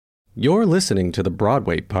You're listening to the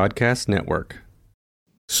Broadway Podcast Network.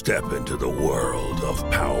 Step into the world of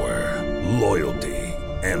power, loyalty,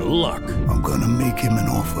 and luck. I'm gonna make him an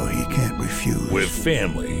offer he can't refuse. With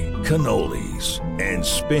family, cannolis, and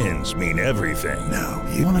spins mean everything. Now,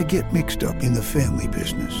 you wanna get mixed up in the family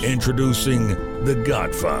business. Introducing The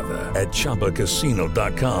Godfather at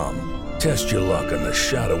ChumbaCasino.com. Test your luck in the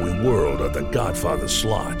shadowy world of The Godfather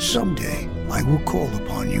slot. Someday, I will call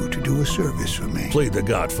upon you to do a service for me. Play The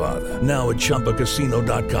Godfather now at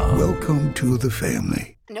ChumbaCasino.com. Welcome to the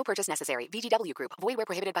family. No purchase necessary. VGW Group. Void where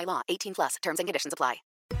prohibited by law. 18 plus. Terms and conditions apply.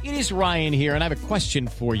 It is Ryan here, and I have a question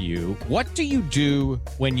for you. What do you do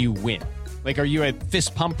when you win? Like, are you a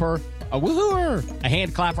fist pumper, a woohooer, a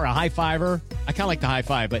hand clapper, a high fiver? I kind of like the high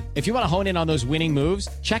five, but if you want to hone in on those winning moves,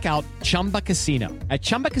 check out Chumba Casino. At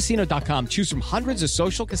ChumbaCasino.com, choose from hundreds of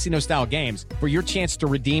social casino-style games for your chance to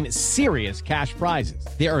redeem serious cash prizes.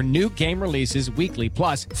 There are new game releases weekly,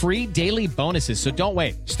 plus free daily bonuses. So don't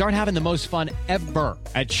wait. Start having the most fun ever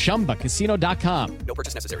at ChumbaCasino.com. No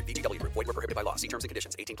purchase necessary. VGW Group. Void where prohibited by law. See terms and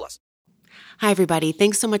conditions. 18 plus. Hi, everybody.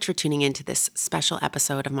 Thanks so much for tuning in to this special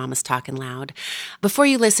episode of Mama's Talkin' Loud. Before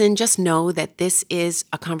you listen, just know that this is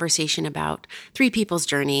a conversation about three people's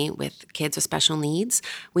journey with kids with special needs.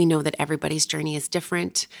 We know that everybody's journey is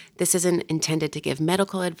different. This isn't intended to give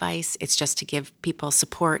medical advice. It's just to give people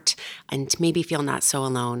support and to maybe feel not so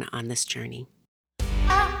alone on this journey.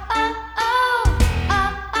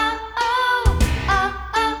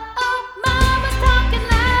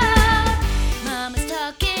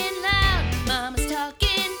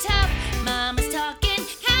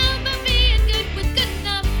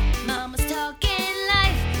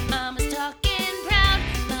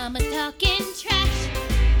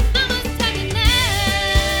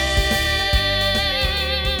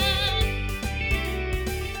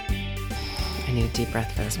 Deep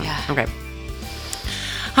breath for this one. Yeah. Okay.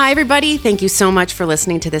 Hi, everybody. Thank you so much for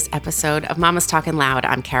listening to this episode of Mama's Talkin' Loud.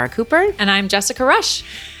 I'm Kara Cooper. And I'm Jessica Rush.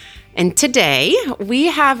 And today we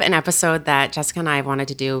have an episode that Jessica and I have wanted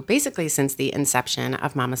to do basically since the inception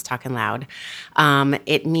of Mama's Talkin' Loud.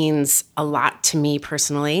 It means a lot to me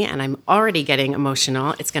personally, and I'm already getting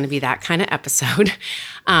emotional. It's going to be that kind of episode.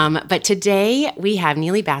 But today we have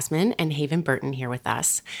Neely Bassman and Haven Burton here with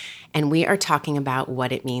us, and we are talking about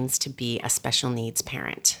what it means to be a special needs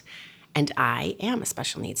parent. And I am a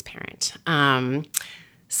special needs parent.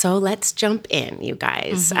 So let's jump in, you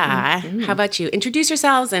guys. How about you? Introduce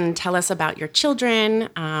yourselves and tell us about your children,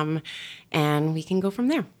 and we can go from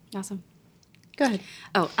there. Awesome. Go ahead.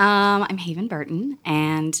 I'm Haven Burton,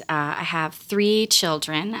 and I have three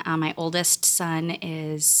children. My oldest son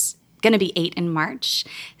is going to be 8 in March.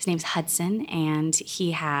 His name's Hudson, and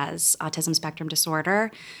he has autism spectrum disorder.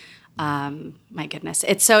 My goodness.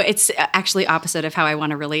 It's actually opposite of how I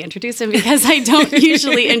want to really introduce him, because I don't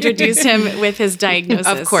usually introduce him with his diagnosis.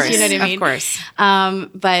 Of course. You know what I mean? Of course.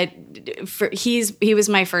 But he was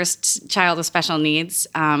my first child with special needs.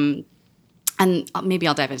 And maybe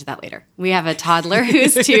I'll dive into that later. We have a toddler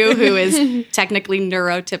who's 2, who is technically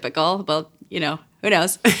neurotypical. Well, who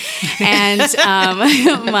knows? And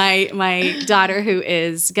my daughter, who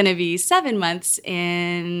is going to be 7 months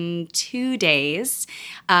in 2 days,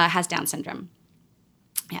 has Down syndrome.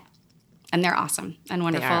 Yeah, and they're awesome and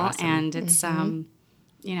wonderful. They are awesome. And it's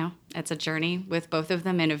it's a journey with both of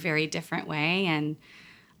them in a very different way. And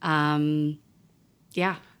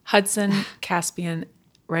Hudson, Caspian.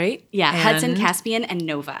 Right? Yeah, Hudson, Caspian, and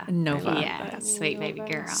Nova. Nova. Yeah, sweet baby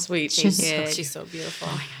girl. Sweet. She's good. She's so beautiful.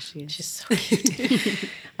 Oh my gosh, she is. She's so cute.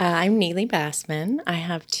 I'm Neely Bassman. I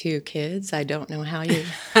have 2 kids. I don't know how you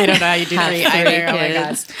I don't know how you do have 3 3 either.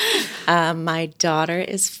 kids. Oh my gosh. My daughter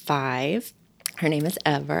is 5. Her name is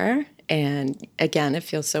Ever. And again, it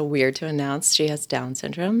feels so weird to announce she has Down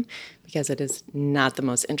syndrome, because it is not the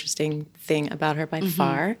most interesting thing about her by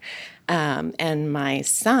far. And my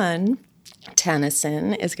son,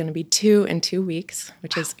 Tennyson, is going to be 2 in 2 weeks,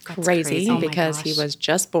 which is crazy because he was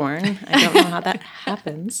just born. I don't know how that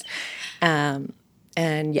happens. And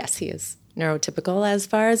yes, he is neurotypical as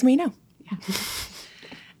far as we know. Yeah.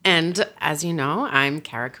 And as you know, I'm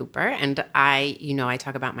Kara Cooper, and I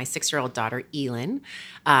talk about my 6-year-old daughter, Elin.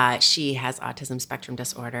 She has autism spectrum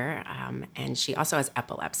disorder, and she also has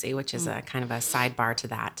epilepsy, which is a kind of a sidebar to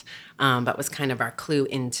that, but was kind of our clue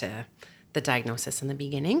into the diagnosis in the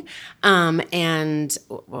beginning. And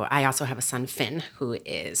I also have a son, Finn, who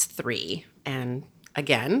is 3, and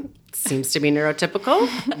again, seems to be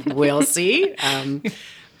neurotypical. We'll see.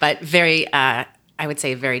 But very, I would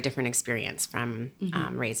say, a very different experience from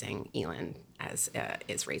raising Elin as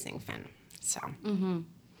is raising Finn. So,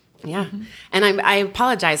 yeah. And I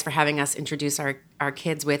apologize for having us introduce our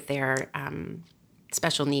kids with their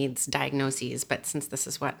special needs diagnoses, but since this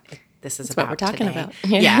is what That's about what we're talking today, about.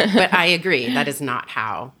 yeah, but I agree. That is not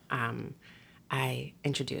how I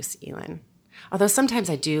introduce Elin. Although sometimes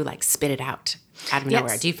I do like spit it out of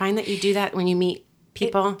nowhere. Do you find that you do that when you meet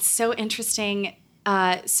people? It's so interesting.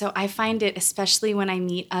 So I find it, especially when I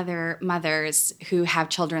meet other mothers who have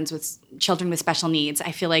children with special needs,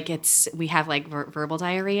 I feel like we have like verbal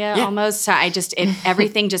diarrhea almost. So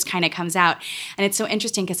everything just kind of comes out. And it's so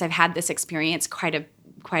interesting because I've had this experience quite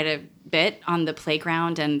a bit on the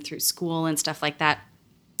playground and through school and stuff like that.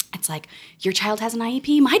 It's like, your child has an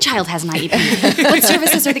IEP, my child has an IEP. What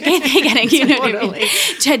services are they getting? You know what I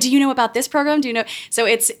mean? Do you know about this program? Do you know? So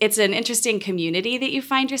it's an interesting community that you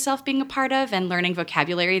find yourself being a part of and learning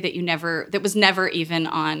vocabulary that was never even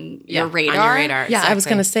on your radar. On your radar, Yeah, exactly. I was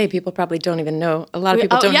going to say, people probably don't even know. A lot of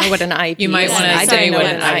people don't know what an IEP is. You might want to I say didn't know what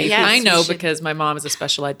an IEP is. Yes, I you know should. because my mom is a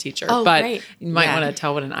special ed teacher, Oh, but great. you might Yeah. want to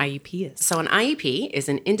tell what an IEP is. So an IEP is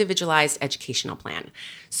an individualized educational plan.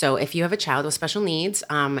 So if you have a child with special needs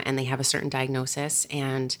and they have a certain diagnosis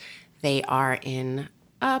and they are in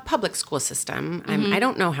a public school system, I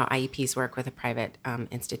don't know how IEPs work with a private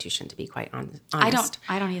institution, to be quite honest. I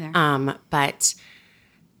don't either. But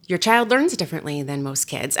your child learns differently than most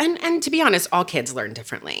kids, and to be honest, all kids learn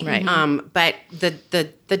differently. Right. But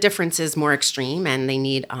the difference is more extreme, and they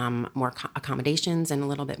need more accommodations and a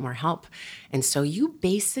little bit more help. And so you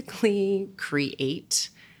basically create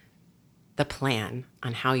the plan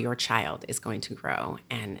on how your child is going to grow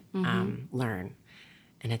and learn.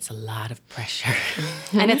 And it's a lot of pressure.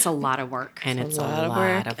 And it's a lot of work. And it's a lot of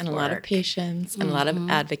work and a lot of patience and a lot of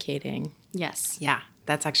advocating. Yes. Yeah,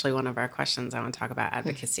 that's actually one of our questions. I want to talk about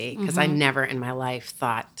advocacy because I never in my life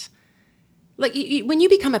thought, like when you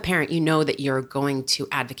become a parent, you know that you're going to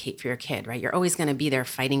advocate for your kid, right? You're always going to be there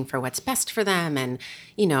fighting for what's best for them and,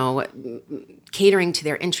 catering to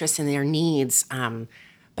their interests and their needs.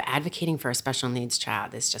 But advocating for a special needs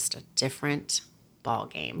child is just a different ball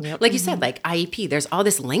game. Yep. Like you said, like IEP, there's all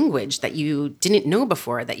this language that you didn't know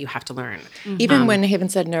before that you have to learn. Even when Haven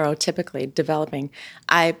said neurotypically developing,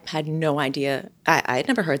 I had no idea. I'd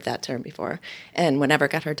never heard that term before. And whenever I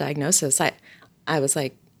got her diagnosis, I was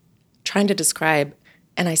like trying to describe.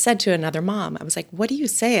 And I said to another mom, I was like, what do you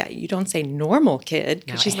say? You don't say normal kid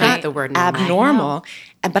because she's I hate not the word normal. abnormal.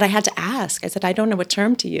 But I had to ask. I said, I don't know what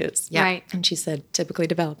term to use. Yeah. Right. And she said, typically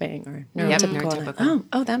developing or Yep, neurotypical. And I, neurotypical.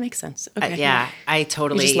 oh, that makes sense. Okay. Yeah, I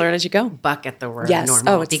totally You just learn as you go. buck at the word Yes.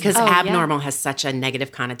 normal Oh, it's- because Oh, yeah. abnormal has such a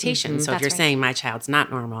negative connotation. So if That's you're right. saying my child's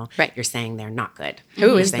not normal, Right. you're saying they're not good. Who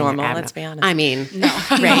You're is saying they're normal? Let's be honest. I mean,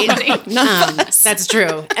 right? That's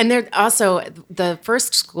true. And they're also the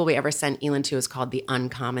first school we ever sent Elin to is called the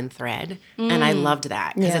Uncommon Thread, and I loved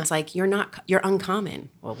that because Yeah. it's like you're uncommon.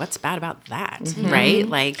 Well, what's bad about that, right?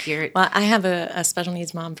 Like you're. Well, I have a special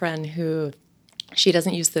needs mom friend who she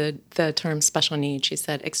doesn't use the term special needs. She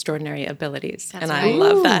said extraordinary abilities. That's and right. I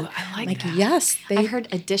love that. I like that. Yes. I've heard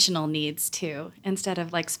additional needs too, instead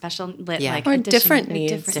of like special Yeah. like Or additional- different or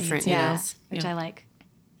needs. Different yeah, needs. which I like.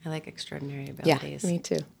 I like extraordinary Yeah, abilities. me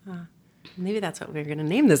too. Maybe that's what we're going to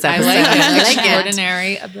name this I episode. like it. I like it.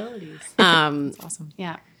 Extraordinary abilities. That's awesome.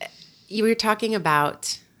 Yeah. You were talking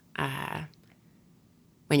about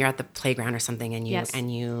when you're at the playground or something and you Yes.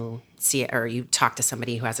 and you see it or you talk to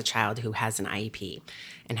somebody who has a child who has an IEP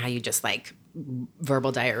and how you just like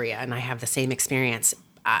verbal diarrhea. And I have the same experience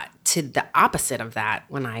to the opposite of that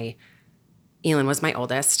when Elin was my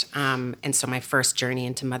oldest. And so my first journey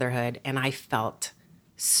into motherhood, and I felt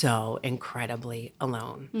so incredibly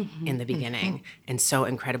alone in the beginning and so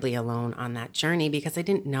incredibly alone on that journey because I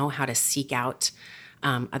didn't know how to seek out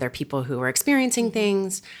other people who were experiencing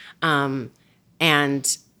things.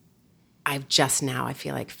 And I've just now, I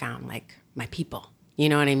feel like, found like my people. You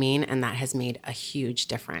know what I mean? And that has made a huge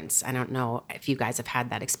difference. I don't know if you guys have had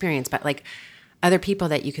that experience, but like other people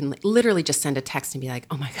that you can literally just send a text and be like,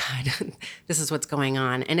 oh my God, this is what's going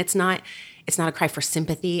on. And it's not a cry for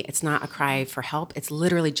sympathy. It's not a cry for help. It's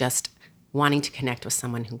literally just wanting to connect with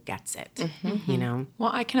someone who gets it, you know? Well,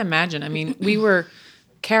 I can imagine. I mean,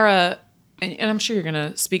 Kara, and I'm sure you're going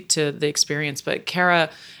to speak to the experience, but Kara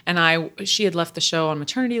and she had left the show on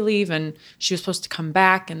maternity leave and she was supposed to come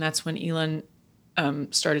back. And that's when Elin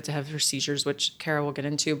started to have her seizures, which Kara will get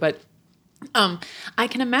into. But I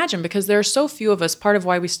can imagine because there are so few of us, part of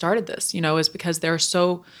why we started this, is because there are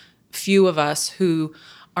so few of us who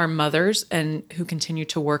are mothers and who continue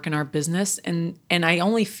to work in our business. And I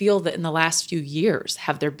only feel that in the last few years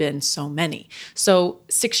have there been so many. So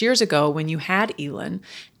 6 years ago when you had Elin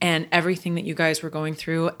and everything that you guys were going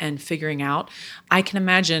through and figuring out, I can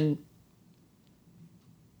imagine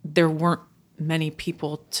there weren't many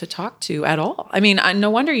people to talk to at all. I mean, no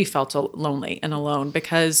wonder you felt lonely and alone,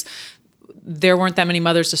 because there weren't that many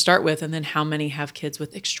mothers to start with, and then how many have kids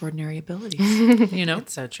with extraordinary abilities?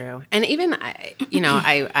 It's so true. And even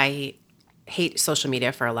I hate social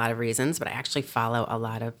media for a lot of reasons, but I actually follow a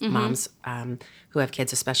lot of moms who have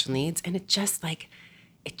kids with special needs, and it just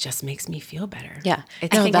makes me feel better. Yeah. I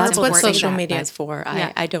No, think that's it's what important social that, media but- is for.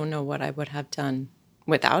 Yeah. I don't know what I would have done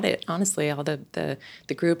without it, honestly. All the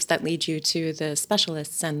groups that lead you to the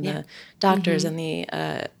specialists and the doctors and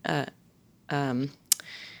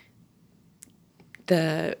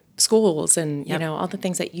the schools and, you know, all the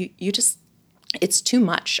things that you just, it's too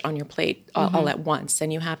much on your plate all at once,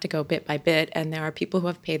 and you have to go bit by bit, and there are people who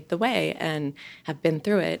have paved the way and have been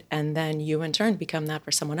through it, and then you in turn become that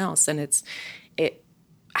for someone else, and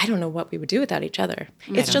I don't know what we would do without each other.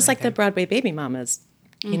 It's just like the Broadway baby mamas,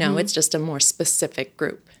 you know, it's just a more specific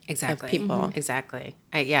group of people. Exactly.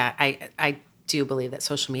 I do believe that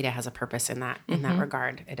social media has a purpose in that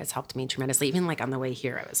regard. It has helped me tremendously. Even like on the way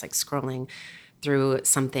here, I was like scrolling through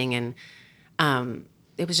something, and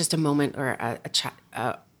it was just a moment where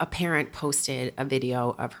a parent posted a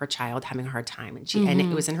video of her child having a hard time, and and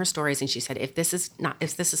it was in her stories, and she said, if this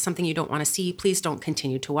is something you don't want to see, please don't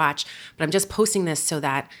continue to watch, but I'm just posting this so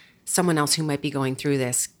that someone else who might be going through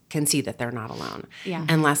this can see that they're not alone. Yeah.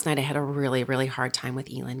 And last night I had a really, really hard time with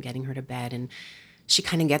Elin, getting her to bed, and she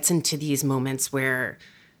kind of gets into these moments where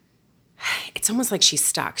it's almost like she's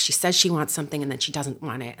stuck. She says she wants something, and then she doesn't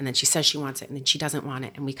want it, and then she says she wants it, and then she doesn't want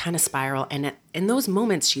it, and we kind of spiral. And in those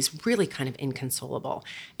moments, she's really kind of inconsolable,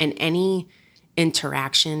 and any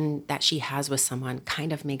interaction that she has with someone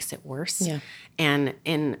kind of makes it worse. Yeah. And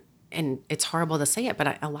it's horrible to say it,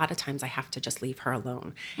 but a lot of times I have to just leave her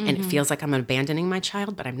alone, and it feels like I'm abandoning my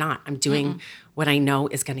child, but I'm not. I'm doing what I know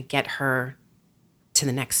is going to get her to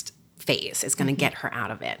the next phase, is going to get her out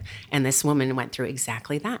of it. And this woman went through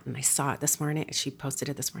exactly that. And I saw it this morning. She posted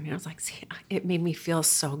it this morning. I was like, see, it made me feel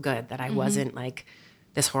so good that I wasn't like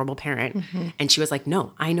this horrible parent. And she was like,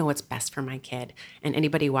 no, I know what's best for my kid. And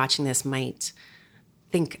anybody watching this might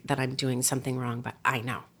think that I'm doing something wrong, but I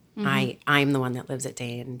know. I'm the one that lives it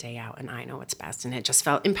day in and day out, and I know what's best. And it just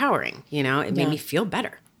felt empowering, you know? It made me feel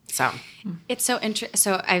better. So It's so interesting.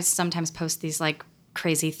 So I sometimes post these like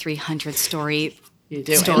crazy 300 stories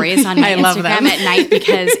on my Instagram at night,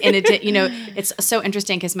 because it's so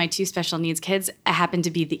interesting because my two special needs kids happen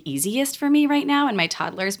to be the easiest for me right now, and my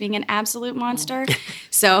toddler's being an absolute monster.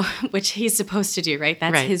 So, which he's supposed to do, right?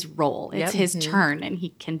 That's his role. It's his turn, and he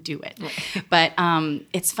can do it. But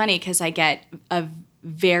it's funny because I get a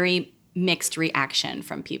very mixed reaction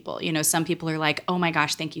from people. You know, some people are like, "Oh my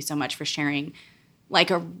gosh, thank you so much for sharing like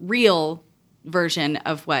a real version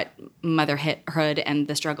of what motherhood and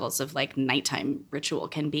the struggles of like nighttime ritual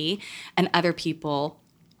can be." And other people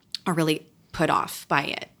are really put off by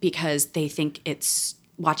it because they think it's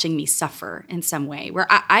watching me suffer in some way, where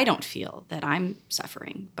I don't feel that I'm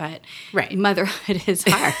suffering, but motherhood is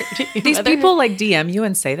hard. These people like DM you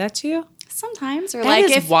and say that to you? Sometimes, or That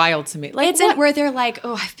like is wild to me. Like, it's where they're like,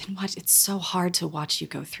 "Oh, I've been watching. It's so hard to watch you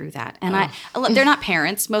go through that." And they're not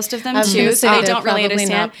parents, most of them too, so they don't really understand.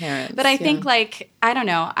 Not parents, but I think like, I don't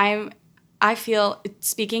know. I feel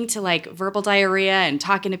speaking to like verbal diarrhea and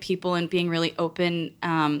talking to people and being really open.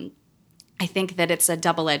 I think that it's a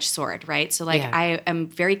double-edged sword, right? So like, I am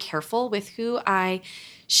very careful with who I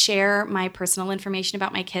share my personal information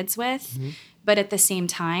about my kids with. But at the same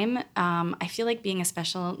time, I feel like being a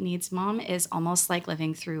special needs mom is almost like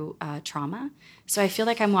living through trauma. So I feel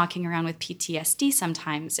like I'm walking around with PTSD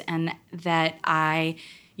sometimes, and that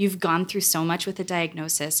you've gone through so much with the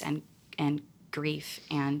diagnosis and grief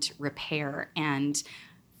and repair and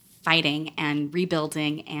fighting and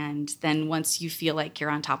rebuilding, and then once you feel like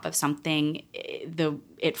you're on top of something,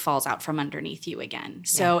 it falls out from underneath you again.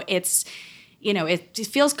 So it's, you know, it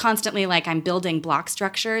feels constantly like I'm building block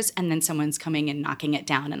structures, and then someone's coming and knocking it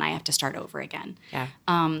down, and I have to start over again. yeah.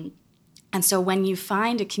 And so when you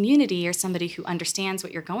find a community or somebody who understands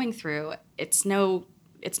what you're going through, it's no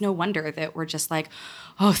wonder that we're just like,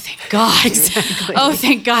 oh, thank God. Exactly. Oh,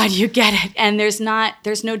 thank God you get it. And there's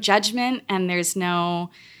no judgment, and there's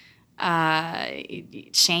no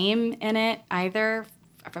shame in it either,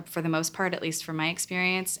 for the most part, at least from my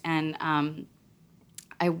experience. And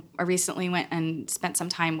I recently went and spent some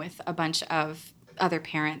time with a bunch of other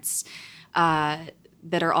parents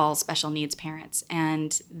that are all special needs parents.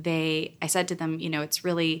 And I said to them, you know,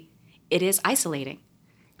 it is isolating.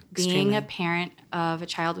 Being a parent of a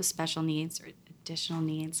child with special needs or additional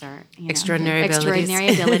needs or Extraordinary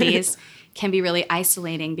abilities can be really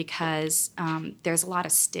isolating because there's a lot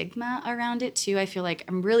of stigma around it too. I feel like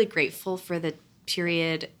I'm really grateful for the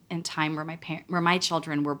period in time where my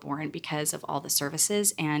children were born because of all the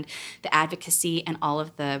services and the advocacy and all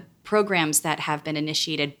of the programs that have been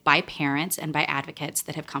initiated by parents and by advocates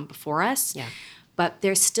that have come before us. Yeah. But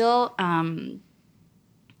there's still, I'm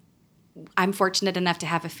fortunate enough to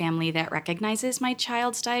have a family that recognizes my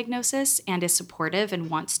child's diagnosis and is supportive and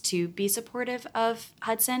wants to be supportive of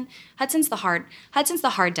Hudson. Hudson's the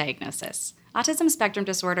hard diagnosis. Autism spectrum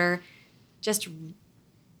disorder,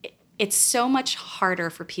 it's so much harder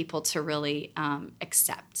for people to really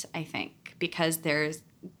accept, I think, because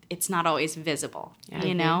it's not always visible,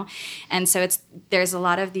 you know? And so there's a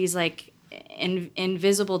lot of these like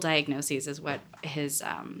invisible diagnoses is what his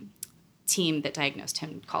team that diagnosed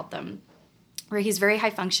him called them, where he's very high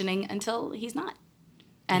functioning until he's not.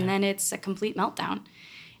 And then it's a complete meltdown.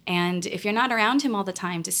 And if you're not around him all the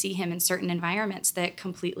time to see him in certain environments that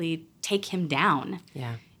completely take him down,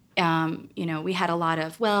 we had a lot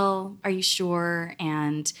of, well, are you sure?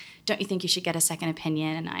 And don't you think you should get a second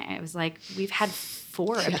opinion? And I was like, we've had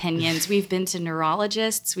 4 opinions. We've been to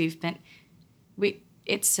neurologists.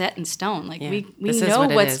 It's set in stone. Like we know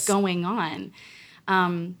what's going on.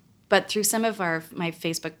 But through some of my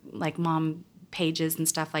Facebook like mom pages and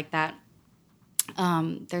stuff like that,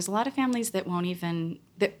 there's a lot of families that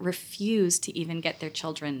that refuse to even get their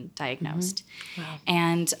children diagnosed,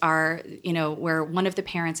 and are, where one of the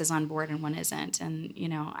parents is on board and one isn't. And,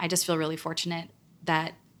 I just feel really fortunate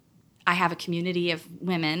that I have a community of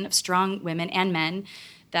women, of strong women and men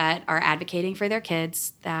that are advocating for their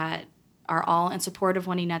kids, that are all in support of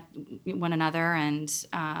one another. And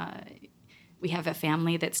we have a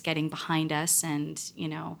family that's getting behind us. And,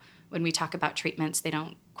 when we talk about treatments, they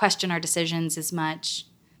don't question our decisions as much.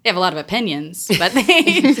 They have a lot of opinions, but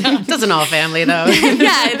they don't. Doesn't all family, though.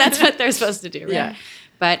 Yeah, that's what they're supposed to do, right? Yeah.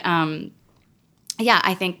 But, I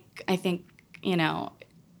think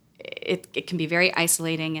it can be very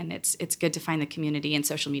isolating, and it's good to find the community, and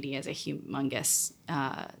social media is a humongous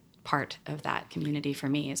part of that community for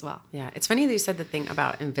me as well. Yeah, it's funny that you said the thing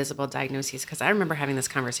about invisible diagnoses, because I remember having this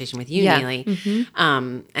conversation with you, Neely,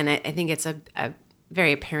 and I think it's a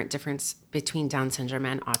very apparent difference between Down syndrome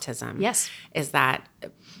and autism. Yes. Is that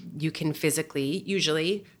you can physically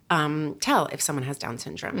usually tell if someone has Down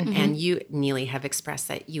syndrome. And you, Neely, have expressed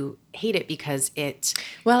that you hate it because it...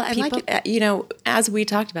 Well, I like it, as we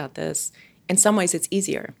talked about this, in some ways it's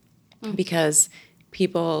easier because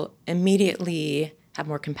people immediately have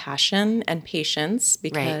more compassion and patience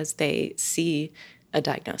because they see a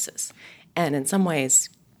diagnosis. And in some ways,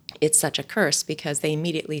 it's such a curse because they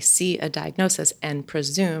immediately see a diagnosis and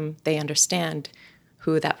presume they understand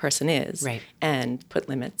who that person is and put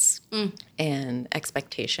limits and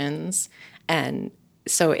expectations. And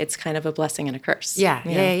so it's kind of a blessing and a curse. Yeah.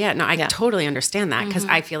 No, I totally understand that, because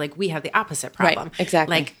I feel like we have the opposite problem. Right,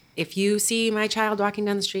 exactly. Like, if you see my child walking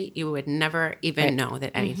down the street, you would never even know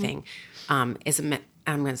that anything is a myth.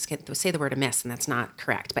 I'm going to say the word amiss, and that's not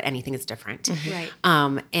correct, but anything is different.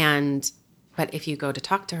 Right. But if you go to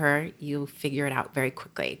talk to her, you figure it out very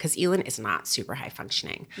quickly, because Elin is not super high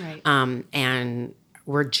functioning. Right. And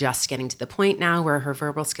we're just getting to the point now where her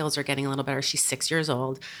verbal skills are getting a little better. She's 6 years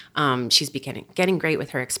old. She's getting great with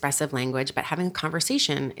her expressive language, but having a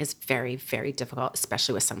conversation is very, very difficult,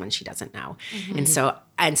 especially with someone she doesn't know. And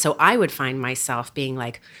so I would find myself being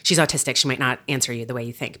like, she's autistic. She might not answer you the way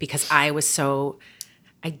you think, because I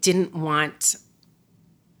didn't want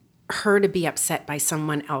her to be upset by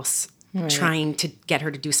someone else trying to get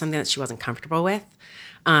her to do something that she wasn't comfortable with.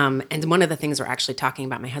 And one of the things we're actually talking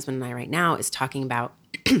about, my husband and I right now, is talking about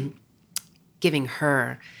giving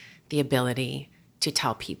her the ability to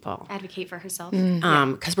tell people. Advocate for herself.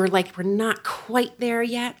 Because we're not quite there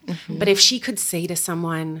yet. But if she could say to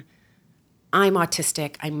someone, I'm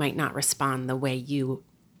autistic, I might not respond the way you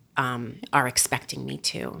are expecting me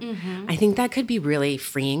to. I think that could be really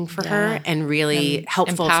freeing for her and really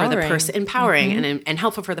helpful for the person, empowering and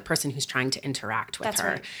helpful for the person who's trying to interact with her.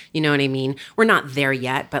 Right. You know what I mean? We're not there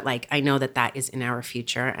yet, but I know that is in our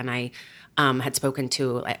future. And I had spoken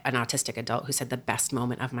to an autistic adult who said the best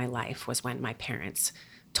moment of my life was when my parents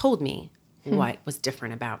told me what was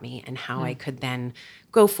different about me and how I could then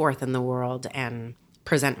go forth in the world and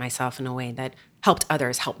present myself in a way that helped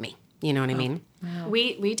others help me. You know what I mean? Wow.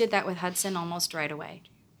 We did that with Hudson almost right away.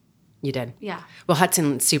 You did? Yeah. Well,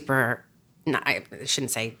 Hudson's super, I shouldn't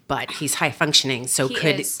say, but he's high functioning, so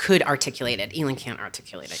could articulate it. Elin can't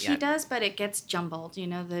articulate it yet. He does, but it gets jumbled.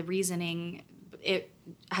 The reasoning,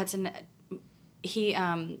 Hudson, he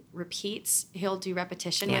repeats, he'll do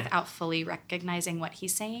repetition without fully recognizing what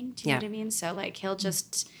he's saying. Do you know what I mean? So he'll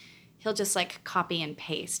just... he'll just like copy and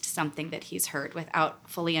paste something that he's heard without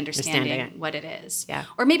fully understanding what it is. Yeah.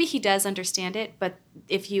 Or maybe he does understand it, but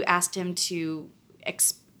if you asked him to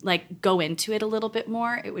go into it a little bit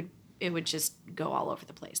more, it would just go all over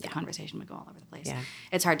the place. The conversation would go all over the place. Yeah.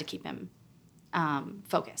 It's hard to keep him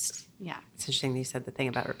focused. Yeah. It's interesting that you said the thing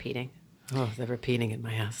about repeating. Oh, the repeating in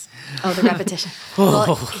my house. Oh, the repetition.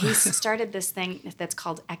 Well, he started this thing that's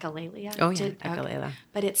called echolalia. Oh, yeah, echolalia.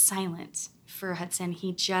 But it's silent for Hudson.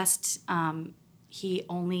 He just, he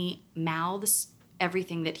only mouths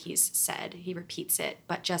everything that he's said. He repeats it,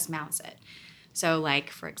 but just mouths it. So, like,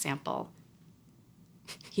 for example,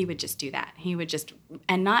 he would just do that. He would just,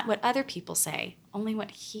 and not what other people say, only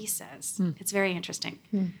what he says. It's very interesting.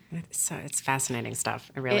 It's fascinating stuff.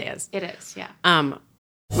 It really is. It is, yeah.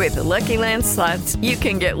 With the Lucky Land Slots, you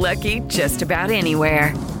can get lucky just about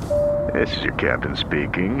anywhere. This is your captain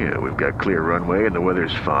speaking. We've got clear runway and the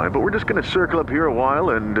weather's fine, but we're just going to circle up here a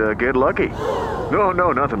while and get lucky.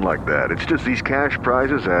 No, nothing like that. It's just these cash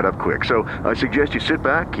prizes add up quick. So I suggest you sit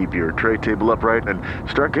back, keep your tray table upright, and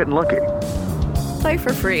start getting lucky. Play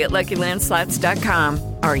for free at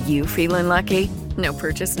LuckyLandSlots.com. Are you feeling lucky? No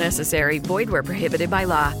purchase necessary. Void where prohibited by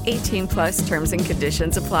law. 18+ terms and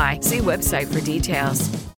conditions apply. See website for details.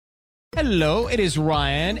 Hello, it is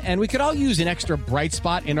Ryan, and we could all use an extra bright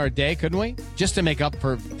spot in our day, couldn't we? Just to make up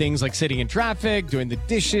for things like sitting in traffic, doing the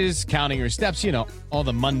dishes, counting your steps, all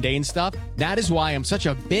the mundane stuff. That is why I'm such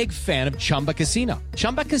a big fan of Chumba Casino.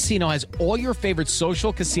 Chumba Casino has all your favorite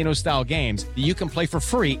social casino-style games that you can play for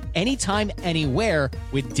free anytime, anywhere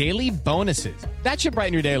with daily bonuses. That should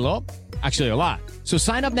brighten your day a little. Actually, a lot. So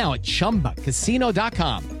sign up now at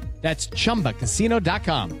ChumbaCasino.com. That's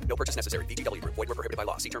ChumbaCasino.com. No purchase necessary. VGW Group. Void where prohibited by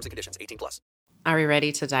law. See terms and conditions. 18+. Are we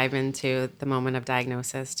ready to dive into the moment of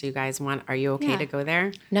diagnosis? Do you guys are you okay to go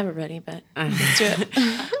there? Never ready, but let's do it.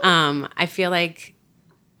 I feel like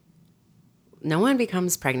no one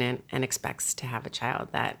becomes pregnant and expects to have a child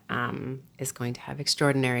that is going to have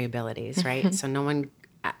extraordinary abilities, right? So no one,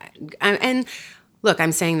 and look,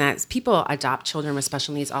 I'm saying that people adopt children with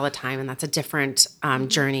special needs all the time, and that's a different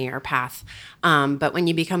journey or path. But when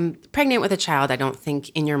you become pregnant with a child, I don't think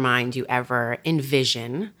in your mind you ever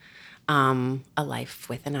envision a life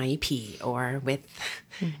with an IEP or with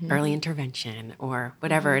early intervention or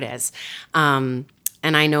whatever it is. And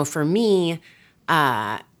I know for me,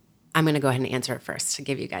 I'm going to go ahead and answer it first to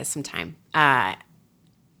give you guys some time.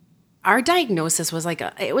 Our diagnosis was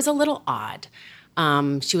it was a little odd.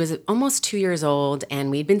 She was almost 2 years old,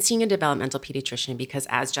 and we'd been seeing a developmental pediatrician because,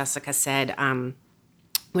 as Jessica said,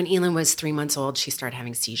 when Elin was 3 months old, she started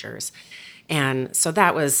having seizures. And so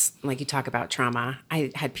that was, like, you talk about trauma.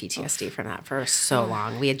 I had PTSD from that for so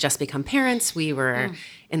long. We had just become parents. We were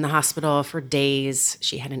in the hospital for days.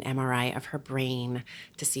 She had an MRI of her brain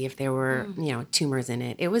to see if there were, tumors in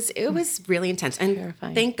it. It was really intense. And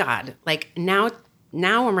terrifying. Thank God, like now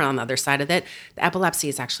when we're on the other side of it, the epilepsy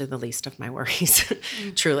is actually the least of my worries,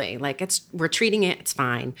 truly. Like we're treating it, it's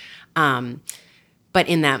fine. But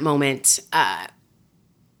in that moment,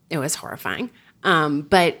 it was horrifying.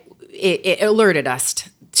 But it alerted us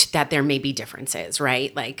that there may be differences,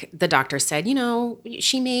 right? Like the doctor said,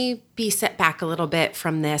 she may be set back a little bit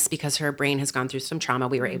from this because her brain has gone through some trauma.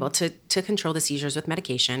 We were able to control the seizures with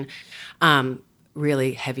medication.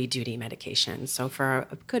 Really heavy-duty medication. So for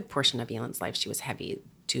a good portion of Elin's life, she was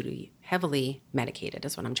heavily medicated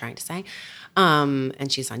is what I'm trying to say.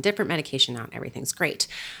 And she's on different medication now and everything's great.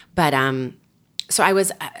 But so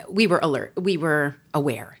we were alert. We were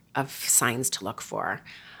aware of signs to look for.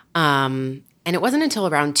 And it wasn't until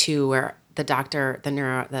around 2 where the doctor,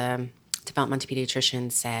 the developmental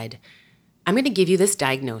pediatrician said, I'm going to give you this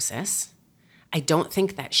diagnosis. I don't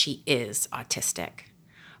think that she is autistic,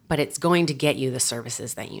 but it's going to get you the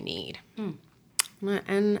services that you need.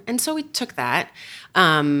 And so we took that.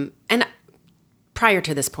 And prior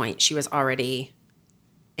to this point, she was already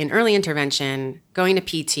in early intervention, going to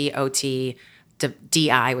PT, OT,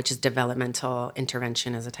 DI, which is developmental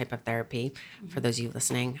intervention as a type of therapy, for those of you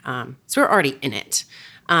listening. So we're already in it.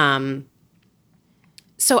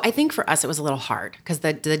 So I think for us, it was a little hard because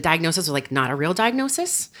the diagnosis was like not a real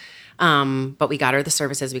diagnosis. But we got her the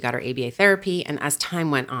services, we got her ABA therapy. And as time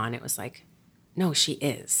went on, it was like, no, she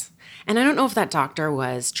is. And I don't know if that doctor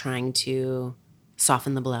was trying to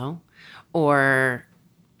soften the blow or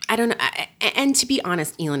I don't know. And to be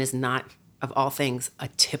honest, Elin is not, of all things, a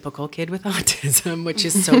typical kid with autism, which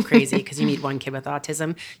is so crazy because you meet one kid with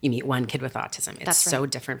autism, you meet one kid with autism. It's so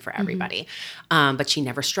different for everybody. But she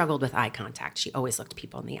never struggled with eye contact. She always looked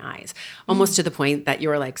people in the eyes, almost to the point that you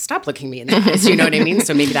were like, stop looking me in the eyes. You know what I mean?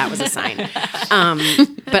 So maybe that was a sign.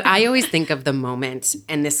 But I always think of the moment,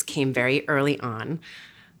 and this came very early on,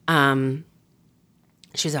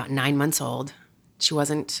 She was about 9 months old. She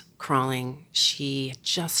wasn't crawling. She had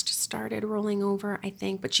just started rolling over, I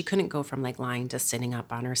think, but she couldn't go from like lying to sitting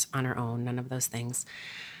up on her own, none of those things.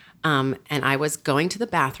 And I was going to the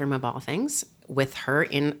bathroom of all things with her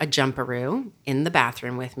in a jumperoo in the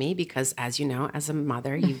bathroom with me because, as you know, as a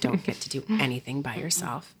mother, you don't get to do anything by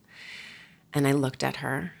yourself. And I looked at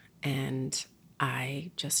her and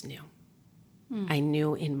I just knew. I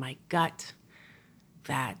knew in my gut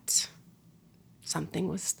that something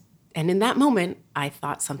was, and in that moment, I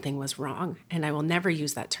thought something was wrong. And I will never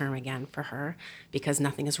use that term again for her because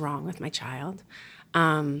nothing is wrong with my child.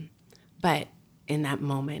 But in that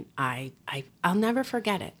moment, I'll never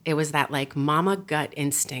forget it. It was that like mama gut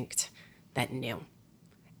instinct that knew.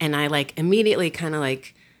 And I like immediately kind of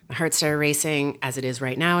like, my heart started racing as it is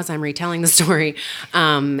right now as I'm retelling the story.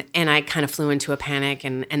 And I kind of flew into a panic.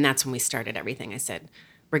 And that's when we started everything. I said,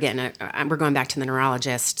 we're going back to the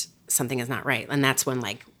neurologist. Something is not right. And that's when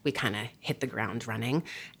like we kind of hit the ground running.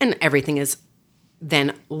 And everything is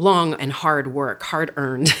then long and hard work, hard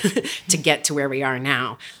earned to get to where we are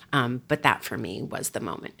now. But that for me was the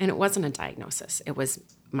moment. And it wasn't a diagnosis. It was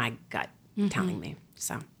my gut telling me.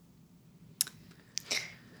 So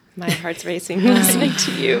my heart's racing listening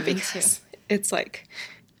to you because it's like,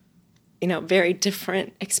 very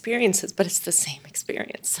different experiences, but it's the same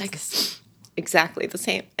experience. Like exactly the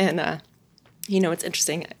same. And, it's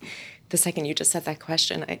interesting. The second you just said that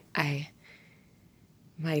question,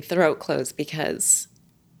 my throat closed because,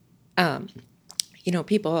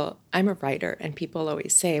 people, I'm a writer and people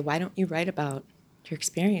always say, why don't you write about your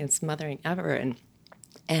experience mothering Ever?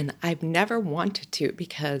 And I've never wanted to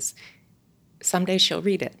because someday she'll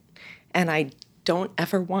read it. And I don't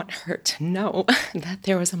ever want her to know that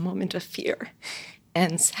there was a moment of fear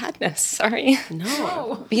and sadness. Sorry.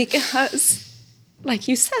 No. Because, like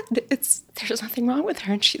you said, there's nothing wrong with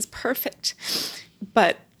her and she's perfect.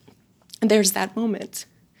 But there's that moment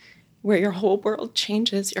where your whole world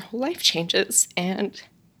changes, your whole life changes. And,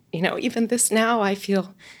 even this now, I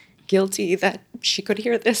feel guilty that she could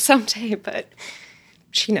hear this someday, but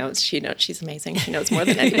she knows she's amazing. She knows more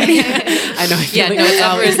than anybody. I know.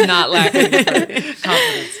 Ever is not lacking for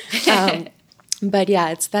confidence. But yeah,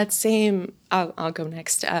 it's that same. I'll go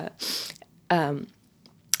next. And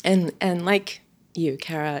like you,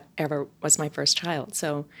 Kara, Ever was my first child.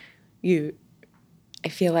 So I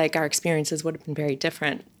feel like our experiences would have been very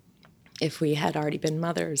different if we had already been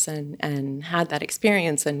mothers and had that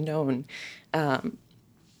experience and known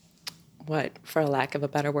what, for a lack of a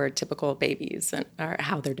better word, typical babies or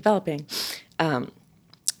how they're developing.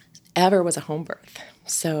 Ever was a home birth.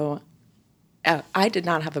 So I did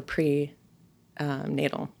not have a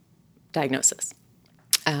prenatal diagnosis.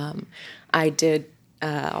 I did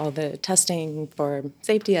all the testing for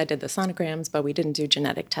safety. I did the sonograms, but we didn't do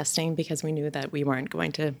genetic testing because we knew that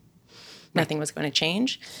nothing was going to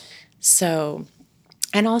change. So,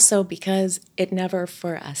 and also because it never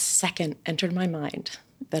for a second entered my mind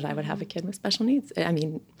that I would have a kid with special needs. I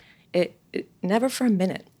mean, it never for a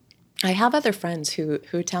minute. I have other friends who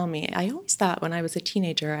tell me, I always thought when I was a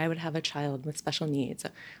teenager I would have a child with special needs.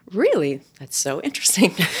 Really? That's so interesting.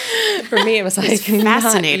 For me, it was like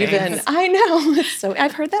fascinating. I know. So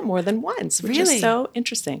I've heard that more than once, which Really? is so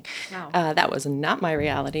interesting. Wow. That was not my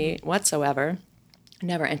reality whatsoever.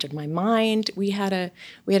 Never entered my mind. We had a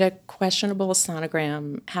questionable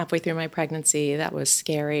sonogram halfway through my pregnancy that was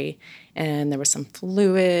scary, and there was some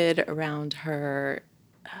fluid around her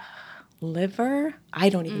liver. I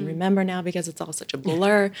don't even remember now because it's all such a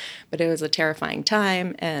blur, but it was a terrifying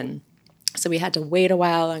time. And so we had to wait a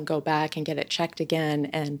while and go back and get it checked again.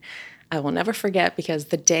 And I will never forget because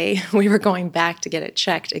the day we were going back to get it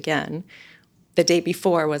checked again, the day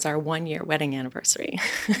before was our 1-year wedding anniversary.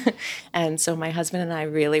 And so my husband and I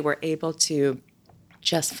really were able to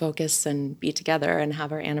just focus and be together and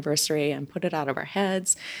have our anniversary and put it out of our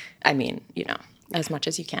heads. I mean, as much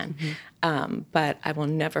as you can. But I will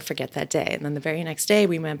never forget that day. And then the very next day,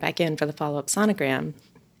 we went back in for the follow-up sonogram.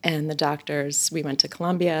 And the doctors, we went to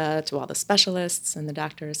Columbia, to all the specialists, and the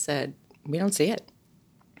doctors said, we don't see it.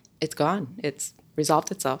 It's gone. It's resolved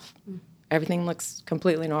itself. Everything looks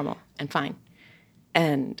completely normal and fine.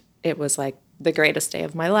 And it was like the greatest day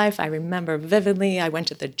of my life. I remember vividly. I went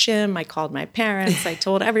to the gym. I called my parents. I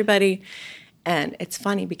told everybody. And it's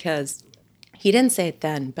funny because he didn't say it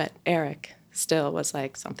then, but Eric still was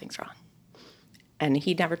like, something's wrong. And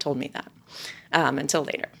he never told me that until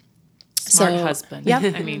later. Smart husband.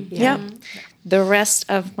 Yep. I mean, Yep. The rest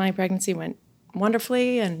of my pregnancy went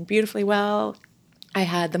wonderfully and beautifully well. I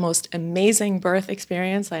had the most amazing birth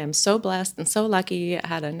experience. I am so blessed and so lucky. I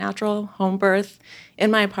had a natural home birth in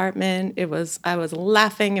my apartment. I was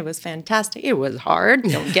laughing. It was fantastic. It was hard.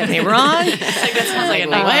 Don't get me wrong. That sounds like a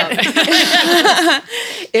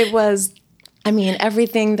It was,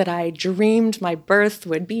 everything that I dreamed my birth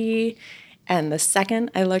would be. And the second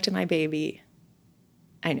I looked at my baby,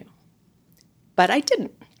 I knew. But I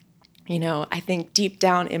didn't. I think deep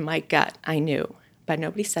down in my gut, I knew. But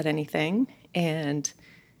nobody said anything. And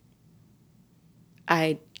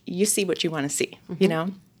you see what you want to see,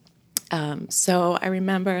 So I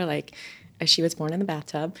remember, as she was born in the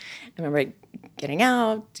bathtub, I remember getting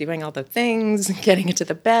out, doing all the things, getting into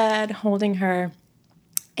the bed, holding her.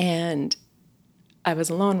 And I was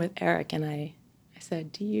alone with Eric, and I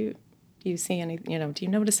said, do you see any, do you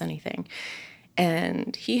notice anything?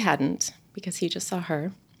 And he hadn't, because he just saw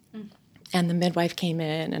her. And the midwife came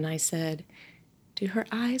in, and I said, do her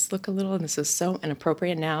eyes look a little, and this is so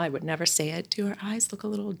inappropriate now, I would never say it, do her eyes look a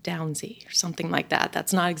little downsy or something like that?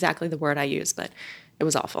 That's not exactly the word I used, but it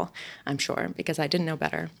was awful, I'm sure, because I didn't know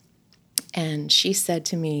better. And she said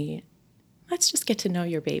to me, let's just get to know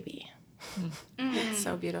your baby. It's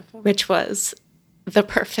so beautiful. Which was the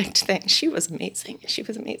perfect thing. She was amazing.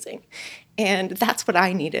 And that's what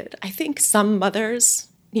I needed. I think some mothers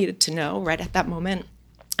needed to know right at that moment.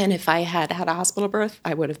 And if I had had a hospital birth,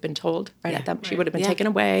 I would have been told right at that. Right. She would have been taken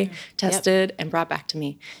away, tested, and brought back to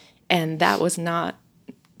me. And that was not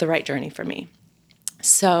the right journey for me.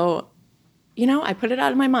 So, I put it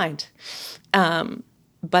out of my mind.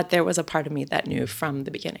 But there was a part of me that knew from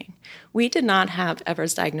the beginning. We did not have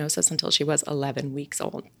Ever's diagnosis until she was 11 weeks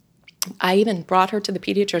old. I even brought her to the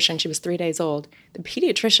pediatrician. She was 3 days old. The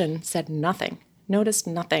pediatrician said nothing, noticed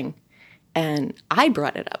nothing. And I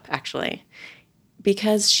brought it up, actually,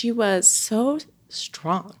 because she was so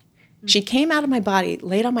strong. She came out of my body,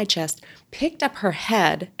 laid on my chest, picked up her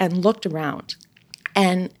head, and looked around.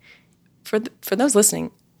 And for those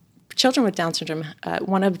listening, children with Down syndrome,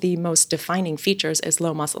 one of the most defining features is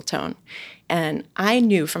low muscle tone. And I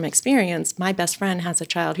knew from experience, my best friend has a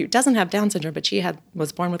child who doesn't have Down syndrome, but she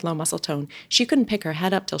was born with low muscle tone. She couldn't pick her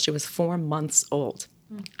head up till she was 4 months old.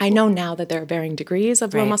 I know now that there are varying degrees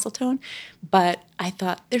of low muscle tone, but I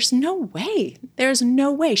thought, there's no way. There's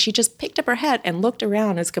no way. She just picked up her head and looked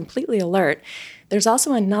around, is completely alert. There's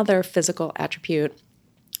also another physical attribute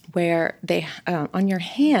where they, on your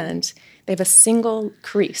hand, they have a single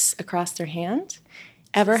crease across their hand.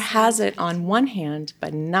 Ever has it on one hand,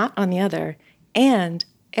 but not on the other. And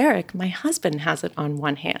Eric, my husband, has it on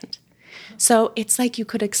one hand. So it's like you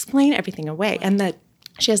could explain everything away. And that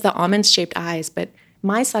she has the almond-shaped eyes, but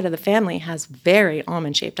my side of the family has very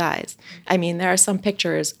almond-shaped eyes. There are some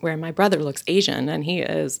pictures where my brother looks Asian, and he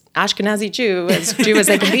is Ashkenazi Jew, as Jew as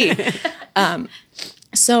they can be.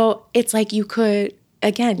 So it's like you could,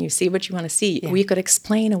 again, you see what you want to see. Yeah. We could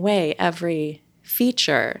explain away every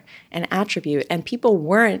feature and attribute, and people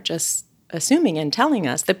weren't just assuming and telling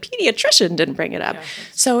us. The pediatrician didn't bring it up. Yeah.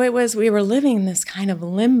 So we were living in this kind of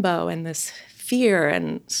limbo and this fear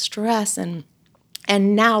and stress, and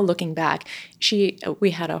now looking back,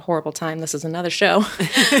 we had a horrible time. This is another show,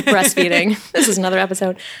 breastfeeding. This is another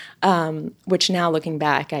episode, which now looking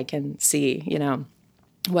back, I can see,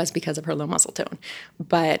 was because of her low muscle tone.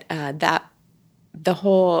 But the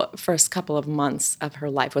whole first couple of months of her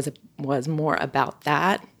life was more about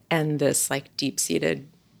that and this deep-seated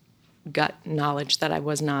gut knowledge that I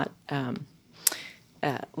was not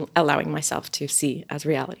allowing myself to see as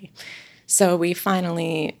reality. So we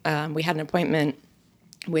finally, we had an appointment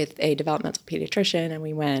with a developmental pediatrician, and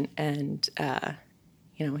we went, and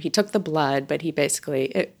he took the blood, but he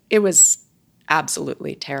basically, it was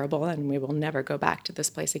absolutely terrible, and we will never go back to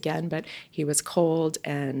this place again, but he was cold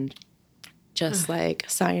and just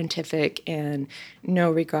scientific and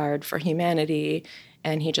no regard for humanity,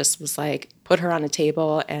 and he just was put her on a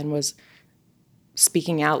table and was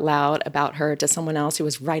speaking out loud about her to someone else who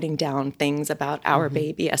was writing down things about our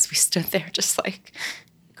baby as we stood there just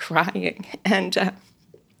crying. And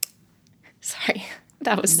sorry,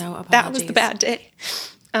 that was the bad day.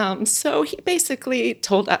 So he basically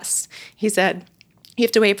told us, he said, you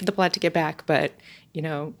have to wait for the blood to get back, but,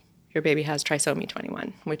 your baby has trisomy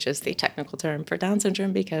 21, which is the technical term for Down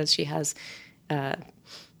syndrome because she has,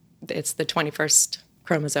 it's the 21st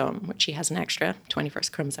chromosome, which she has an extra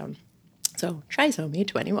 21st chromosome. So trisomy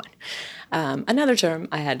 21. Another term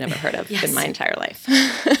I had never heard of in my entire life.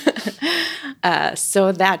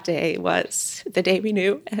 So that day was the day we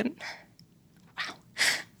knew, and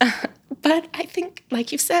wow. But I think,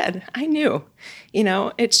 like you said, I knew.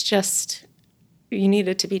 It's just you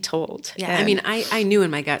needed to be told. Yeah, I knew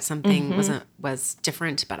in my gut something was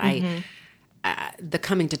different, but the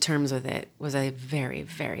coming to terms with it was a very,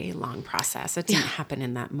 very long process. It didn't happen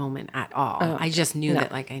in that moment at all. I just knew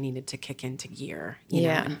that like I needed to kick into gear, you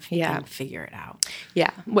know, and figure it out.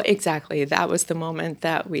 Yeah, well, exactly. That was the moment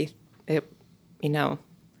that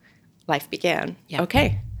life began. Yeah.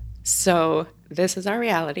 Okay, so this is our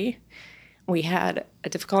reality. We had a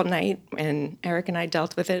difficult night, and Eric and I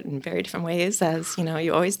dealt with it in very different ways, as, you know,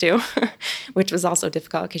 you always do, which was also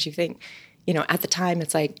difficult because you think, you know, at the time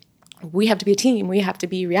it's like, we have to be a team. We have to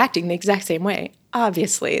be reacting the exact same way.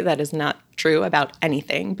 Obviously, that is not true about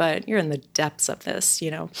anything, but you're in the depths of this, you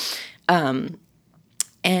know. And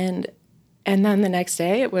then the next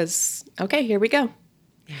day it was, okay, here we go.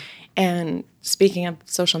 Yeah. And speaking of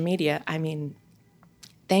social media, I mean,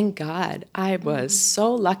 thank God I was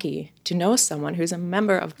so lucky to know someone who's a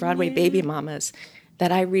member of Broadway Baby Mamas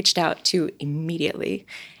that I reached out to immediately.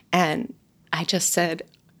 And I just said,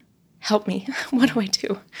 help me. What do I do?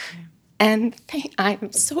 Yeah. And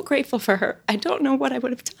I'm so grateful for her. I don't know what I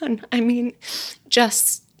would have done. I mean,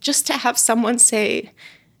 just to have someone say,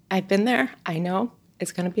 I've been there. I know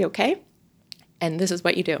it's going to be okay. And this is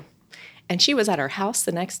what you do. And she was at her house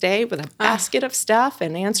the next day with a basket of stuff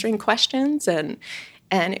and answering questions. And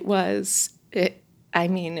it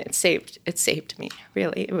saved me,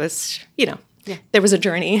 really. It was, you know, there was a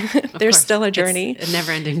journey. There's still a journey. It's a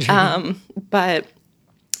never-ending journey. But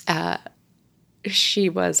she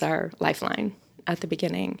was our lifeline at the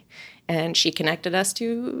beginning, and she connected us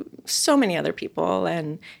to so many other people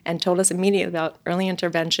and told us immediately about early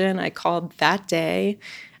intervention. I called that day.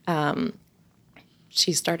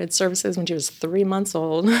 She started services when she was 3 months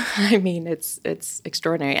old. I mean, it's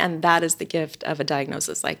extraordinary. And that is the gift of a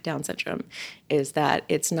diagnosis like Down syndrome, is that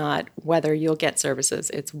it's not whether you'll get services,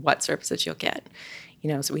 it's what services you'll get. You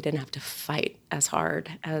know, so we didn't have to fight as hard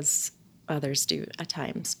as others do at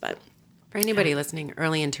times, but... For anybody listening,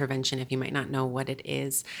 early intervention, if you might not know what it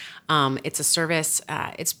is, it's a service.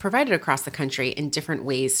 It's provided across the country in different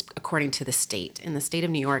ways according to the state. In the state of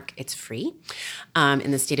New York, it's free.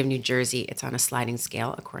 In the state of New Jersey, it's on a sliding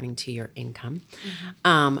scale according to your income,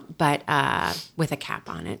 but with a cap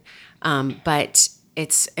on it. But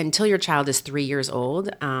it's until your child is 3 years old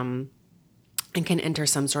and can enter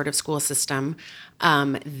some sort of school system,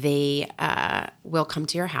 they will come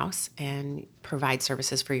to your house and provide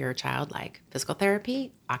services for your child, like physical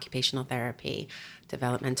therapy, occupational therapy,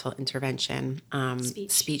 developmental intervention,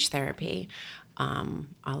 speech therapy, all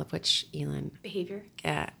of which Elin... Behavior.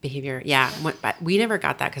 Behavior, yeah. But we never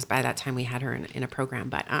got that because by that time we had her in a program.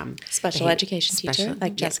 But special education teacher,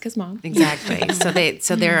 like Jessica's mom. Exactly.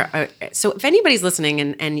 So if anybody's listening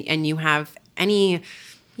and you have any...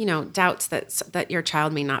 doubts that your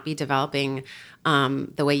child may not be developing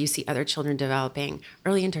the way you see other children developing,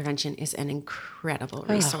 early intervention is an incredible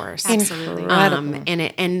resource. Absolutely.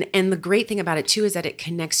 And the great thing about it too is that it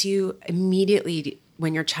connects you immediately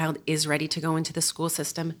when your child is ready to go into the school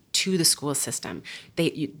system to the school system.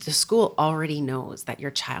 The school already knows that your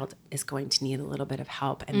child is going to need a little bit of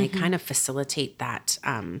help, and they kind of facilitate that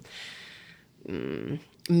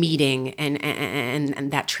meeting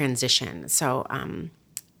and that transition. So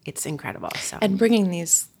it's incredible. So. And bringing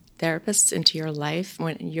these therapists into your life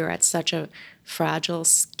when you're at such a fragile,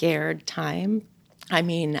 scared time, I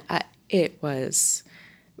mean, it was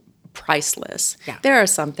priceless. Yeah. There are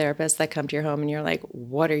some therapists that come to your home and you're like,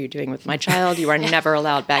 what are you doing with my child? You are never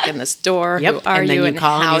allowed back in this door. Yep. Who are and then you? you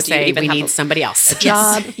call and you say, even we need somebody else.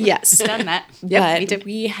 Job? Yes. Done that. But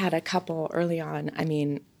we had a couple early on. I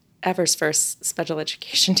mean, Ever's first special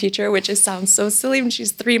education teacher, which sounds so silly when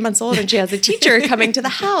she's 3 months old and she has a teacher coming to the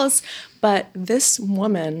house. But this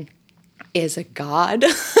woman is a god.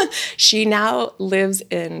 She now lives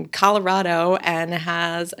in Colorado and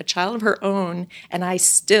has a child of her own. And I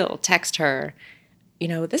still text her,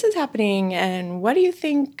 this is happening. And what do you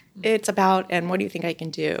think it's about? And what do you think I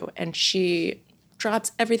can do? And she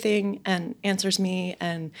drops everything and answers me.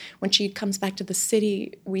 And when she comes back to the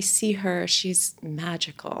city, we see her. She's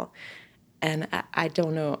magical. And I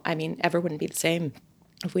don't know. I mean, Ever wouldn't be the same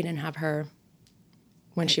if we didn't have her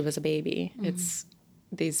when she was a baby. Mm-hmm.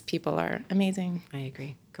 These people are amazing. I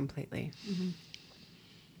agree completely.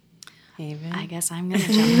 Mm-hmm. I guess I'm going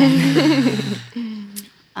to jump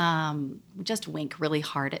in. Just wink really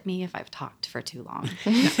hard at me if I've talked for too long.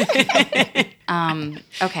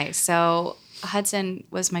 Okay, so Hudson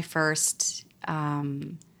was my first.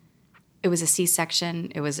 It was a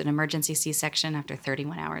C-section. It was an emergency C-section after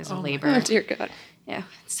 31 hours of labor. Oh, dear God. Yeah.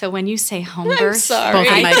 So when you say home birth, sorry.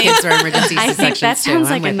 Both of my kids are emergency C-sections. I think that sounds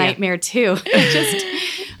too. like a nightmare too.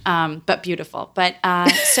 But beautiful. But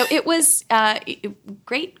so it was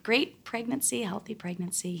great pregnancy, healthy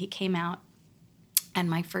pregnancy. He came out And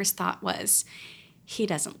my first thought was, he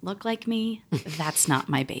doesn't look like me. That's not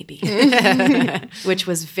my baby. Which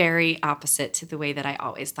was very opposite to the way that I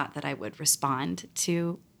always thought that I would respond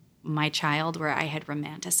to my child, where I had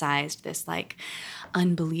romanticized this like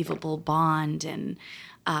unbelievable bond and,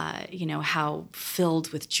 how filled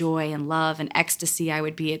with joy and love and ecstasy I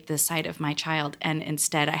would be at the sight of my child. And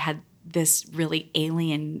instead I had this really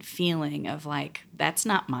alien feeling of like, that's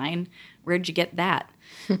not mine. Where'd you get that?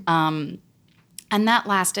 And that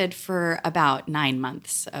lasted for about 9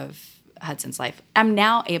 months of Hudson's life. I'm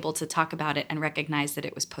now able to talk about it and recognize that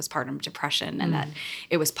it was postpartum depression and that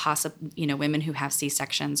it was possible, women who have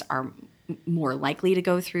C-sections are more likely to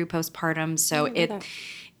go through postpartum. So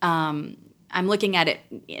I'm looking at it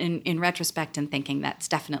in retrospect and thinking that's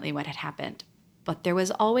definitely what had happened. But there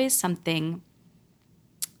was always something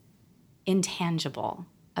intangible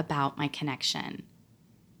about my connection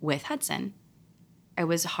with Hudson. It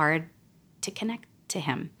was hard to connect to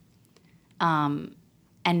him. And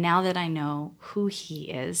now that I know who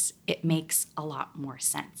he is, it makes a lot more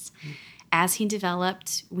sense. As he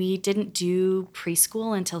developed, we didn't do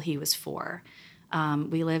preschool until he was 4.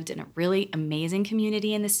 We lived in a really amazing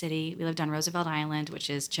community in the city. We lived on Roosevelt Island, which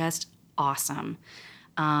is just awesome.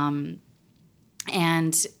 And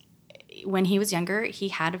when he was younger, he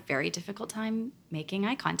had a very difficult time making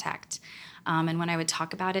eye contact. And when I would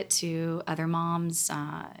talk about it to other moms,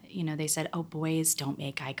 they said, oh, boys don't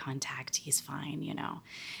make eye contact. He's fine,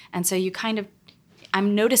 And so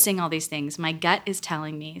I'm noticing all these things. My gut is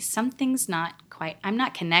telling me something's not quite, I'm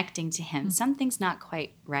not connecting to him. Something's not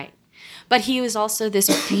quite right. But he was also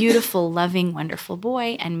this beautiful, loving, wonderful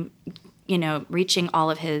boy and, reaching all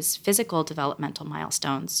of his physical developmental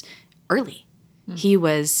milestones early. He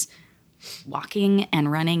was walking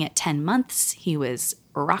and running at 10 months. He was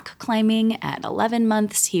rock climbing at 11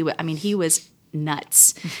 months. He was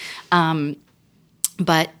nuts.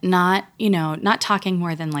 But not talking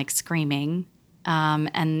more than like screaming,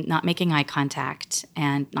 and not making eye contact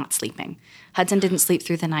and not sleeping. Hudson didn't sleep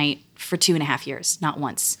through the night for 2.5 years, not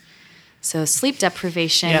once. So sleep